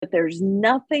but there's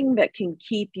nothing that can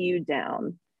keep you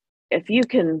down. If you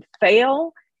can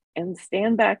fail and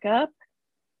stand back up,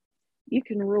 you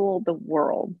can rule the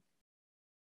world.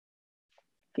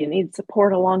 If you need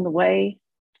support along the way,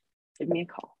 give me a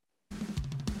call.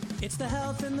 It's the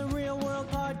Health in the Real World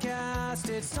podcast.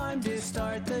 It's time to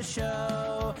start the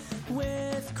show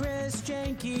with Chris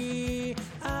Janke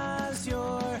as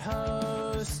your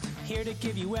host. Here to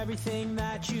give you everything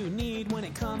that you need when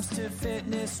it comes to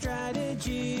fitness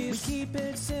strategies. We keep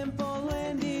it simple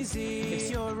and easy. It's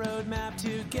your roadmap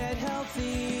to get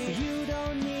healthy. You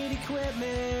don't need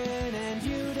equipment and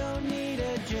you don't need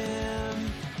a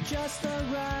gym. Just the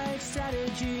right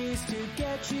strategies to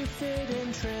get you fit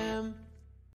and trim.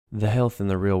 The Health in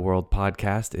the Real World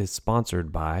podcast is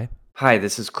sponsored by... Hi,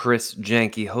 this is Chris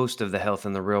Janke, host of the Health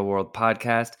in the Real World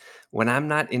podcast. When I'm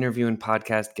not interviewing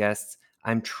podcast guests,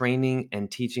 I'm training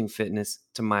and teaching fitness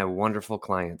to my wonderful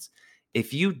clients.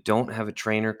 If you don't have a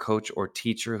trainer, coach, or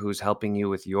teacher who's helping you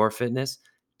with your fitness,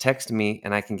 text me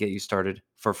and I can get you started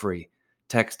for free.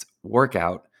 Text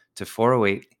WORKOUT to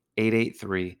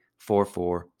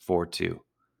 408-883-4442.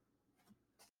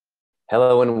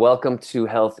 Hello and welcome to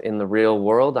Health in the Real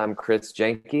World. I'm Chris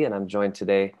Janke and I'm joined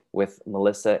today with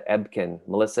Melissa Ebken.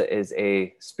 Melissa is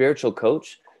a spiritual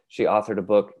coach. She authored a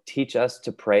book, Teach Us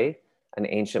to Pray, an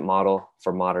ancient model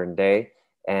for modern day,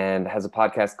 and has a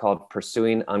podcast called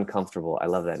Pursuing Uncomfortable. I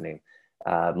love that name.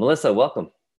 Melissa,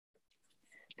 welcome.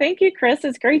 Thank you, Chris.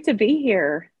 It's great to be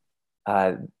here.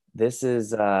 I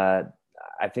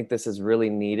think this is really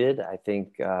needed. I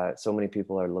think so many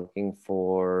people are looking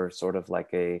for sort of like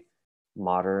a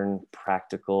modern,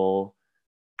 practical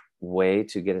way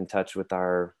to get in touch with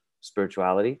our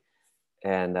spirituality.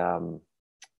 And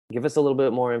give us a little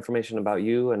bit more information about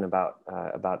you and about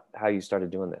how you started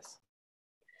doing this.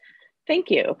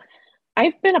 Thank you.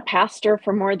 I've been a pastor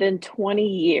for more than 20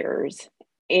 years,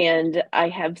 and I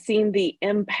have seen the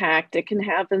impact it can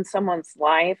have in someone's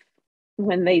life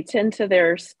when they tend to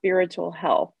their spiritual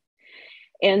health.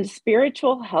 And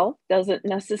spiritual health doesn't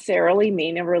necessarily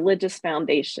mean a religious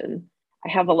foundation. I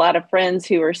have a lot of friends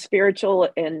who are spiritual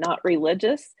and not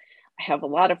religious. I have a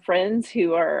lot of friends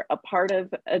who are a part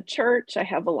of a church. I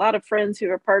have a lot of friends who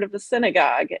are part of a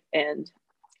synagogue and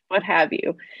what have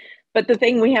you. But the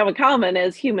thing we have in common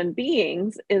as human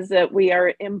beings is that we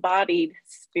are embodied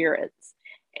spirits.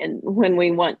 And when we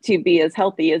want to be as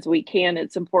healthy as we can,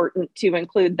 it's important to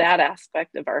include that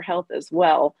aspect of our health as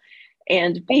well.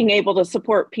 And being able to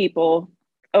support people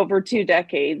over 2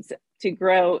 decades to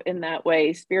grow in that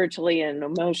way, spiritually and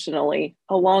emotionally,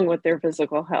 along with their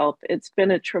physical health, it's been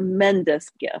a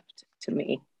tremendous gift to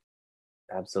me.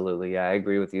 Absolutely. Yeah, I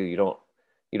agree with you. You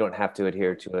don't have to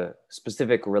adhere to a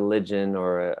specific religion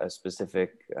or a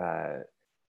specific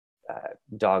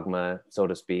dogma, so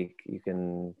to speak. You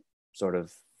can sort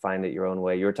of find it your own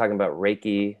way. You were talking about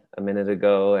Reiki a minute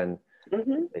ago, and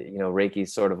Reiki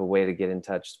is sort of a way to get in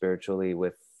touch spiritually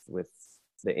with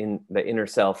the inner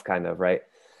self, kind of, right?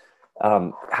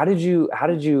 How did you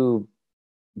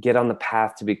get on the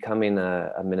path to becoming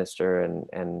a minister?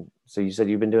 And so you said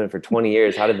you've been doing it for 20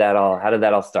 years. How did that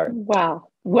all start? Wow.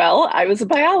 Well, I was a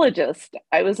biologist.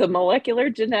 I was a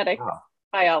molecular genetics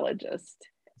biologist.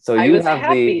 So I was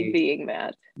happy being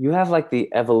that. You have like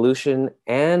the evolution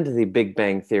and the Big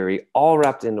Bang Theory all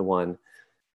wrapped into one.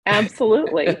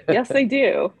 Absolutely. Yes, I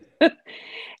do.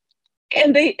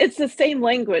 And it's the same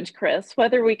language, Chris,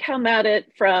 whether we come at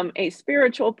it from a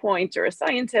spiritual point or a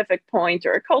scientific point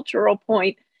or a cultural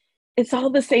point, it's all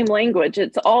the same language.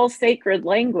 It's all sacred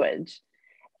language.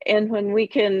 And when we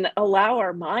can allow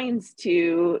our minds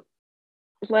to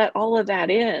let all of that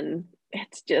in,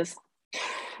 it's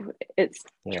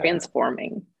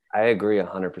transforming. I agree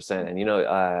 100%. And,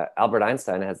 Albert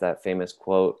Einstein has that famous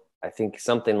quote, I think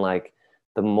something like,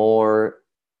 the more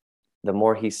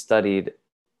he studied,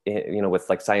 with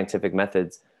like scientific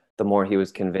methods, the more he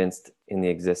was convinced in the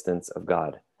existence of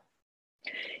God.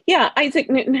 Yeah,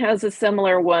 Isaac Newton has a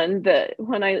similar one, that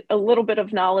when a little bit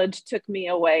of knowledge took me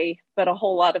away, but a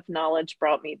whole lot of knowledge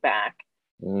brought me back.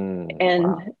 Where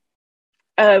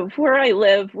I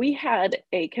live, we had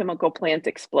a chemical plant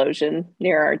explosion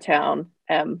near our town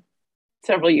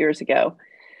several years ago.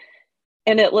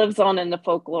 And it lives on in the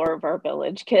folklore of our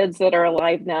village. Kids that are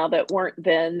alive now that weren't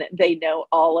then, they know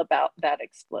all about that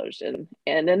explosion.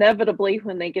 And inevitably,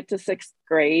 when they get to 6th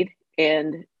grade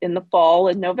and in the fall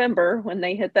in November, when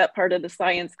they hit that part of the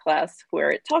science class where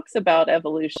it talks about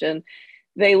evolution,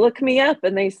 they look me up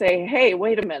and they say, hey,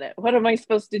 wait a minute, what am I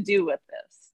supposed to do with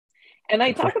this? And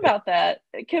I talk about that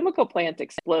chemical plant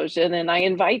explosion, and I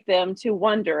invite them to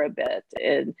wonder a bit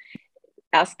and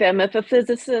ask them if a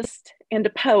physicist and a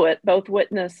poet both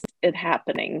witnessed it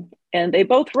happening, and they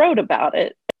both wrote about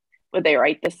it. Would they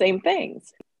write the same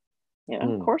things?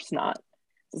 Of course not.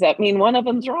 Does that mean one of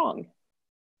them's wrong?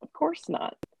 Of course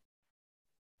not.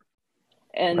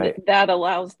 And that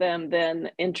allows them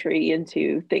then entry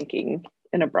into thinking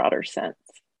in a broader sense.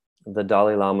 The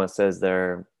Dalai Lama says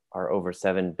there are over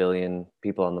 7 billion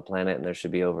people on the planet, and there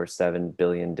should be over 7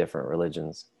 billion different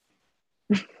religions.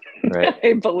 Right?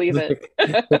 I believe it.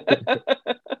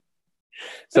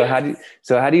 So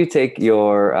how do you take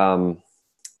your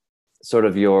sort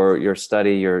of your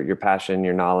study, your passion,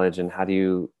 your knowledge, and how do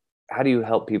you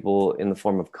help people in the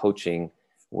form of coaching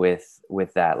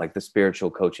with that, like the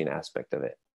spiritual coaching aspect of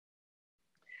it?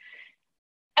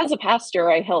 As a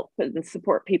pastor, I help and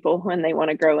support people when they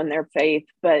want to grow in their faith.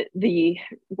 But the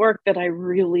work that I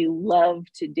really love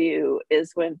to do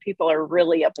is when people are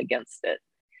really up against it,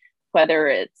 whether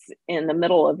it's in the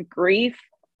middle of grief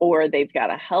or they've got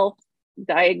a health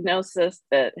diagnosis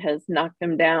that has knocked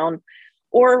them down,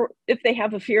 or if they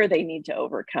have a fear they need to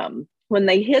overcome. When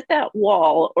they hit that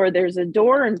wall or there's a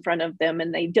door in front of them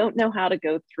and they don't know how to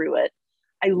go through it,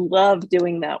 I love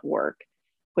doing that work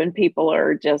when people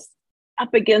are just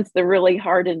up against the really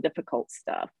hard and difficult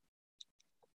stuff.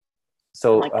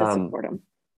 So I like to support them.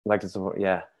 Like to support,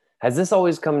 yeah. Has this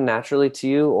always come naturally to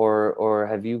you, or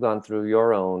have you gone through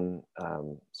your own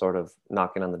sort of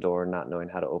knocking on the door, not knowing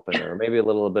how to open it, or maybe a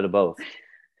little bit of both?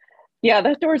 Yeah,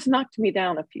 that door's knocked me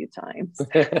down a few times.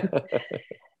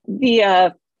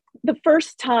 The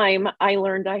first time I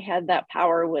learned I had that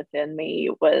power within me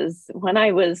was when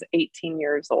I was 18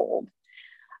 years old.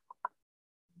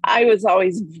 I was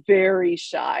always very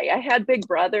shy. I had big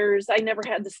brothers. I never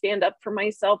had to stand up for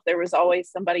myself. There was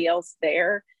always somebody else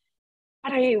there.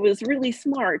 But I was really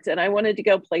smart and I wanted to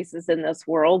go places in this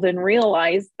world and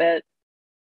realize that,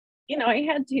 I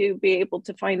had to be able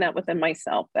to find that within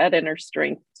myself, that inner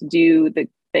strength to do the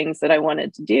things that I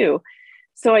wanted to do.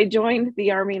 So I joined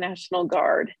the Army National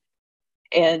Guard,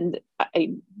 and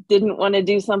I didn't want to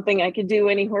do something I could do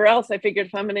anywhere else. I figured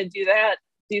if I'm going to do that,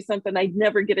 do something I'd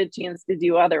never get a chance to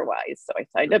do otherwise. So I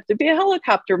signed up to be a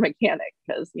helicopter mechanic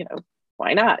because,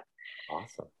 why not?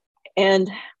 Awesome. And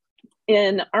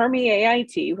in Army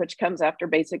AIT, which comes after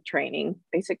basic training,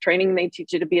 they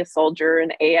teach you to be a soldier,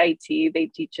 and AIT, they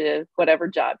teach you whatever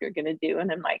job you're going to do. And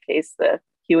in my case, the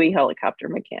Huey helicopter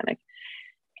mechanic.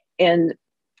 And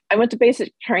I went to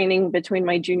basic training between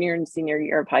my junior and senior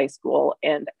year of high school,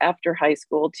 and after high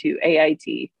school to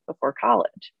AIT before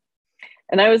college.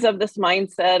 And I was of this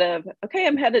mindset of, okay,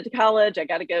 I'm headed to college. I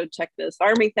got to go check this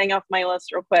Army thing off my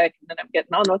list real quick, and then I'm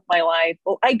getting on with my life.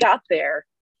 Well, I got there.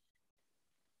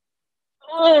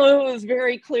 Oh, it was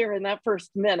very clear in that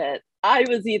first minute. I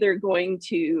was either going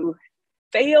to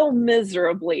fail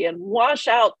miserably and wash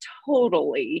out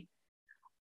totally,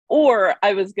 or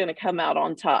I was going to come out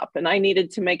on top. And I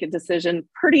needed to make a decision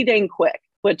pretty dang quick,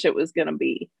 which it was going to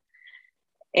be.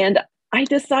 And I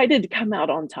decided to come out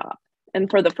on top. And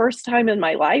for the first time in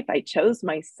my life, I chose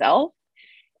myself,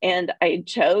 and I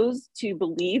chose to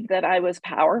believe that I was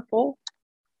powerful.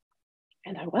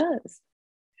 And I was.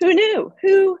 Who knew?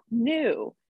 Who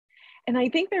knew? And I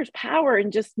think there's power in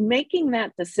just making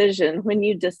that decision when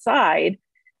you decide,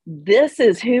 this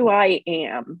is who I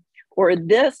am, or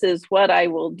this is what I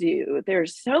will do.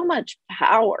 There's so much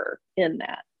power in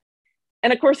that.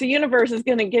 And of course, the universe is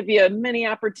going to give you many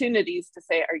opportunities to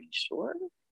say, are you sure?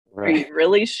 Right. Are you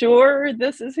really sure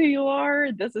this is who you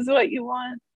are? This is what you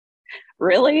want?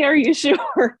 Really? Are you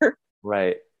sure?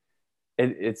 Right.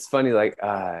 It's funny, like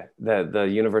the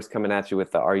universe coming at you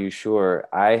with the "Are you sure?"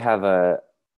 I have a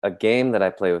game that I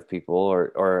play with people,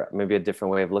 or maybe a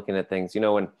different way of looking at things.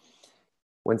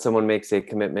 When someone makes a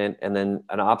commitment and then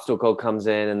an obstacle comes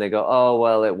in and they go, "Oh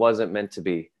well, it wasn't meant to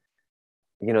be."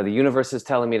 The universe is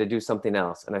telling me to do something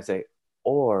else, and I say,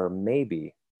 or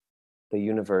maybe the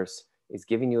universe is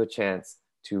giving you a chance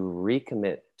to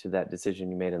recommit to that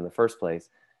decision you made in the first place,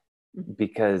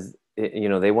 because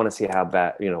they want to see how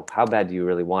bad do you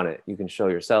really want it. You can show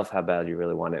yourself how bad you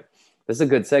really want it. This is a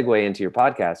good segue into your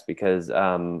podcast, because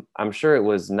I'm sure it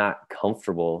was not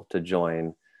comfortable to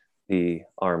join the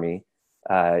Army.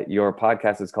 Your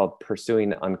podcast is called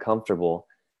Pursuing Uncomfortable.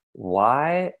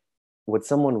 Why would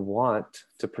someone want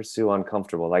to pursue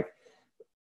uncomfortable? Like,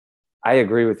 I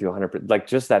agree with you 100%. Like,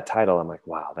 just that title, I'm like,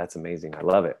 wow, that's amazing. I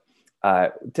love it.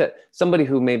 To somebody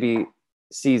who maybe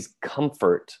sees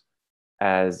comfort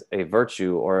as a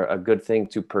virtue or a good thing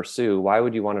to pursue, why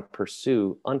would you want to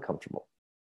pursue uncomfortable?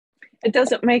 It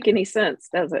doesn't make any sense,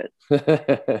 does it?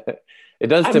 It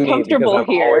does to me, because I'm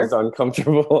always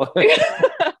uncomfortable. I'm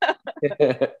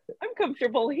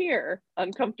comfortable here.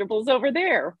 Uncomfortable's over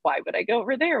there. Why would I go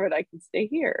over there when I can stay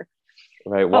here?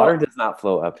 Right. Water does not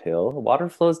flow uphill. Water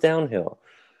flows downhill.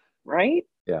 Right?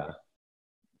 Yeah.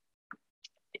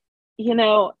 You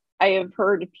know, I have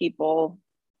heard people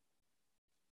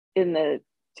in the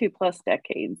 2+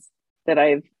 decades that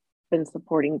I've been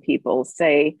supporting people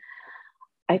say,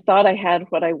 I thought I had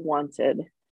what I wanted,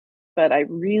 but I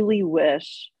really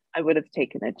wish I would have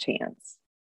taken a chance.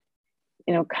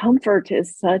 You know, comfort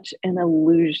is such an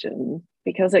illusion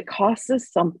because it costs us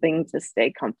something to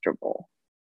stay comfortable.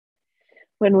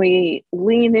 When we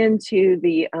lean into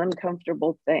the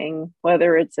uncomfortable thing,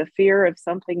 whether it's a fear of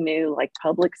something new like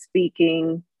public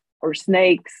speaking or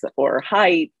snakes or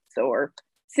heights or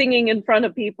singing in front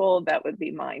of people, that would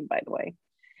be mine, by the way.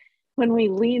 When we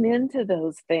lean into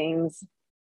those things,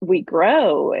 we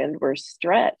grow and we're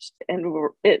stretched, and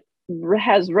it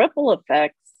has ripple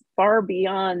effects far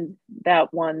beyond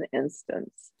that one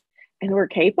instance. And we're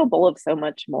capable of so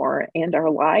much more, and our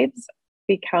lives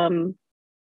become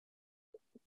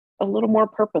a little more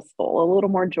purposeful, a little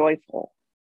more joyful.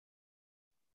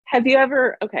 Have you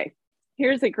ever, okay,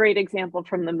 here's a great example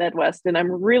from the Midwest, and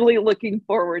I'm really looking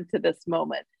forward to this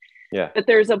moment. Yeah. But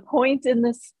there's a point in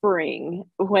the spring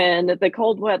when the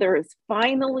cold weather is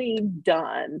finally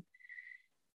done,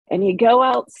 and you go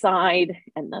outside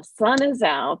and the sun is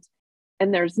out,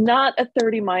 and there's not a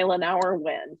 30-mile-an-hour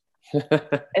wind.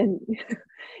 And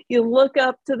you look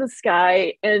up to the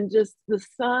sky and just the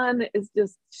sun is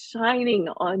just shining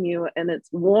on you and it's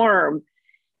warm.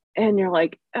 And you're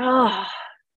like, oh,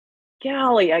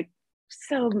 golly, I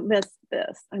so missed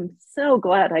this. I'm so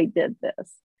glad I did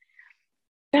this.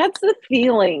 That's the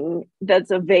feeling that's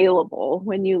available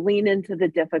when you lean into the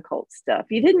difficult stuff.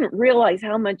 You didn't realize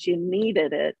how much you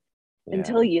needed it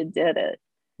until you did it.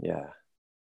 Yeah.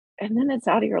 And then it's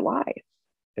out of your life.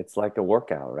 It's like a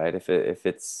workout, right? If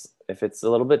it's a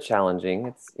little bit challenging,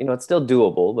 it's, you know, it's still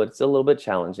doable, but it's a little bit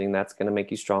challenging. That's going to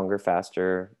make you stronger,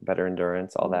 faster, better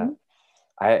endurance, all that.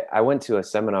 I went to a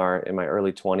seminar in my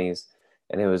early 20s,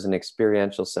 and it was an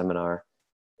experiential seminar.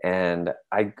 And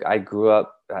I grew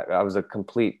up, I was a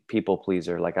complete people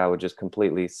pleaser. Like I would just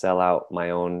completely sell out my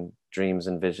own dreams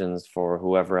and visions for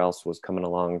whoever else was coming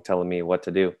along telling me what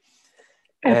to do.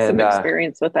 I have some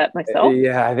experience with that myself.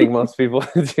 Yeah, I think most people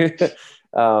do.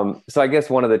 So I guess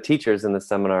one of the teachers in the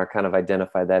seminar kind of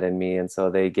identified that in me. And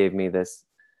so they gave me this,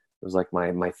 it was like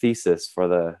my thesis for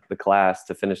the class.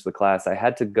 To finish the class, I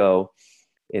had to go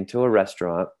into a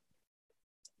restaurant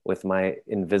with my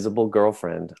invisible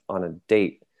girlfriend on a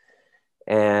date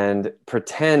and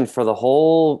pretend for the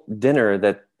whole dinner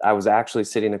that I was actually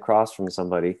sitting across from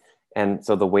somebody. And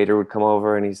so the waiter would come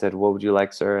over and he said, "What would you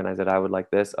like, sir?" And I said, "I would like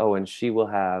this." "Oh, and she will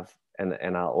have,"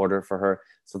 and I'll order for her.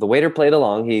 So the waiter played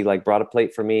along. He like brought a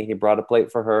plate for me. He brought a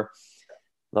plate for her.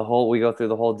 We go through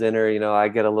the whole dinner. You know, I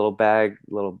get a little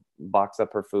box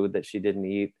up her food that she didn't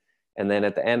eat. And then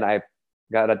at the end, I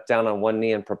got down on one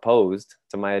knee and proposed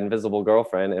to my invisible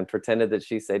girlfriend and pretended that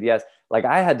she said yes. Like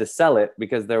I had to sell it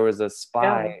because there was a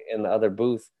spy in the other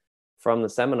booth from the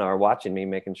seminar watching me,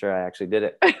 making sure I actually did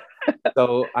it.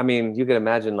 So, I mean, you can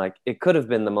imagine, like, it could have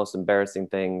been the most embarrassing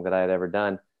thing that I had ever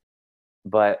done,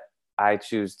 but I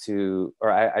chose to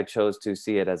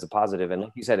see it as a positive. And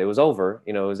like you said, it was over,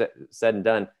 you know, it was said and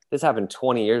done. This happened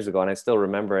 20 years ago. And I still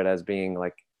remember it as being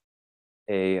like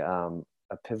a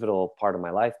pivotal part of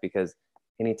my life, because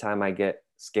anytime I get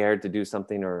scared to do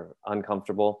something or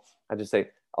uncomfortable, I just say,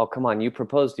 "Oh, come on, you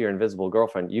proposed to your invisible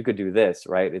girlfriend. You could do this,"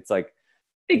 right? It's like,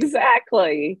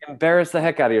 exactly. Embarrass the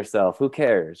heck out of yourself. Who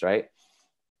cares, right?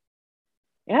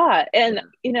 Yeah. And,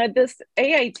 you know, this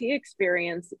AIT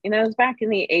experience, you know, it was back in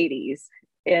the 80s,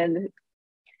 and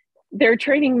their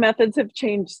training methods have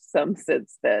changed some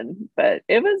since then, but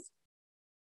it was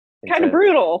kind of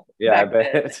brutal. Yeah, I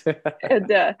bet.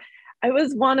 And I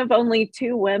was one of only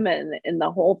 2 women in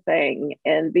the whole thing,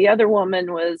 and the other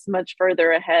woman was much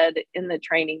further ahead in the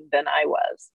training than I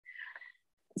was.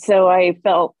 So I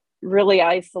felt really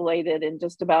isolated in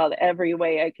just about every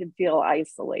way I could feel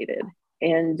isolated.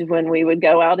 And when we would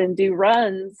go out and do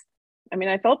runs, I mean,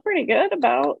 I felt pretty good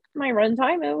about my run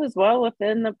time. It was well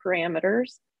within the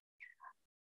parameters.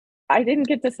 I didn't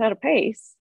get to set a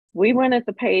pace. We went at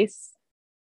the pace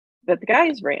that the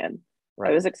guys ran. Right.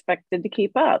 I was expected to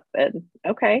keep up, and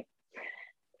okay.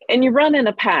 And you run in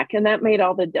a pack, and that made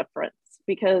all the difference,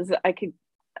 because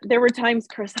there were times,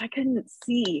 Chris, I couldn't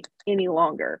see any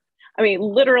longer. I mean,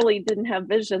 literally didn't have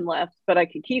vision left, but I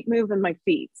could keep moving my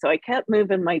feet. So I kept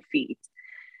moving my feet.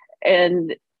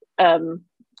 And,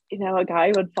 you know, a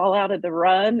guy would fall out of the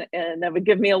run, and that would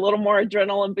give me a little more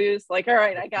adrenaline boost. Like, all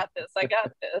right, I got this,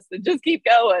 and just keep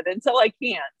going until I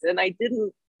can't. And I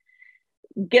didn't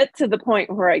get to the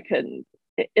point where I couldn't.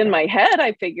 In my head,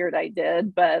 I figured I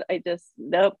did, but I just,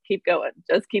 nope, keep going.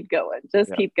 Just keep going.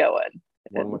 Just keep going.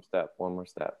 One more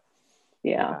step.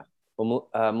 Yeah. Well,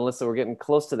 Melissa, we're getting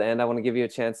close to the end. I want to give you a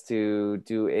chance to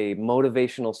do a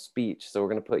motivational speech. So we're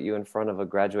going to put you in front of a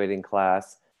graduating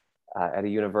class at a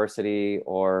university,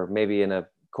 or maybe in a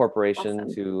corporation.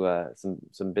 Awesome. To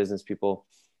some business people.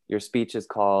 Your speech is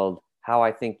called "How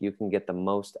I Think You Can Get the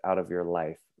Most Out of Your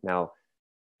Life." Now,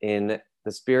 in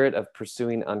the spirit of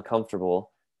pursuing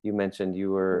uncomfortable, you mentioned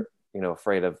you were,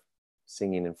 afraid of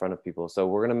singing in front of people. So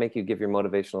we're going to make you give your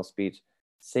motivational speech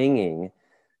singing.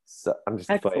 So I'm just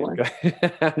playing.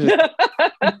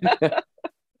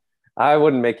 I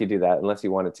wouldn't make you do that unless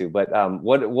you wanted to. But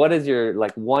what is your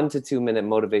 1 to 2 minute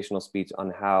motivational speech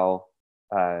on how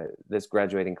this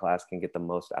graduating class can get the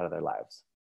most out of their lives?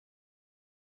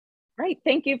 Right.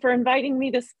 Thank you for inviting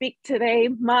me to speak today.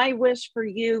 My wish for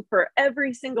you, for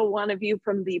every single one of you,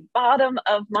 from the bottom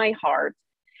of my heart,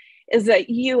 is that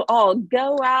you all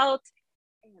go out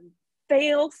and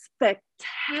fail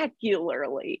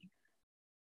spectacularly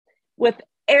with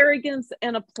arrogance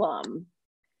and aplomb.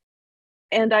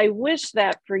 And I wish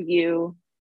that for you,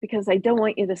 because I don't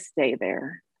want you to stay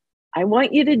there. I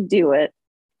want you to do it.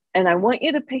 And I want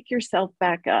you to pick yourself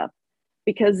back up,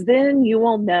 because then you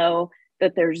will know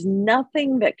that there's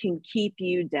nothing that can keep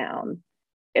you down.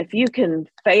 If you can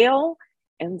fail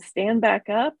and stand back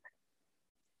up,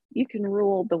 you can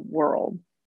rule the world.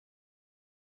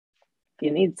 If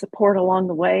you need support along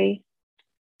the way,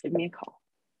 give me a call.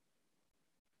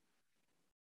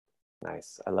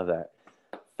 Nice. I love that.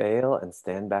 Fail and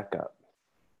stand back up.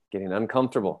 Getting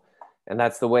uncomfortable. And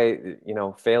that's the way,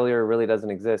 failure really doesn't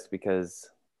exist, because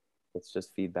it's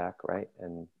just feedback, right?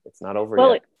 And it's not over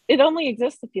yet. It only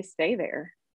exists if you stay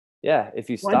there. Yeah, if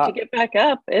you stop. Once you get back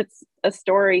up, it's a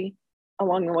story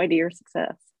along the way to your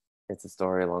success. It's a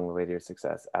story along the way to your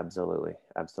success. Absolutely.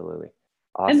 Absolutely.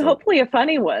 Awesome. And hopefully a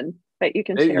funny one that you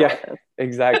can share with us.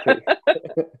 Exactly.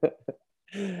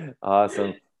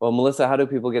 Awesome. Well, Melissa, how do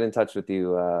people get in touch with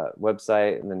you?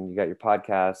 Website, and then you got your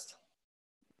podcast.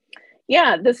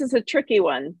 Yeah, this is a tricky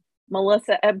one.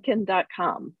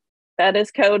 melissaebken.com. That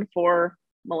is code for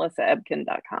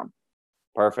melissaebken.com.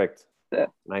 Perfect.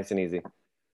 Nice and easy.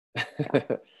 Yeah.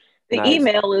 The nice.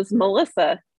 Email is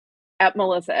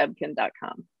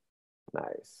melissa@melissaebken.com.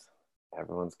 Nice.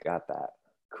 Everyone's got that.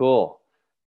 Cool.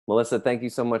 Melissa, thank you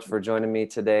so much for joining me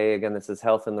today. Again, this is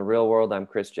Health in the Real World. I'm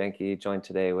Chris Jenke, joined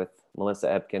today with Melissa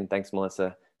Ebken. Thanks,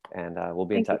 Melissa. And we'll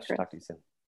be in touch. Talk to you soon.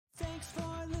 Thanks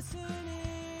for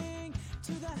listening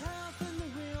to the Health in the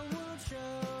Real World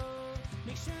show.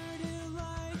 Make sure to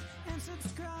like and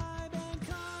subscribe and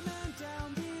comment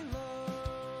down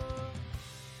below.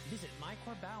 Visit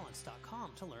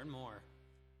mycorebalance.com to learn more.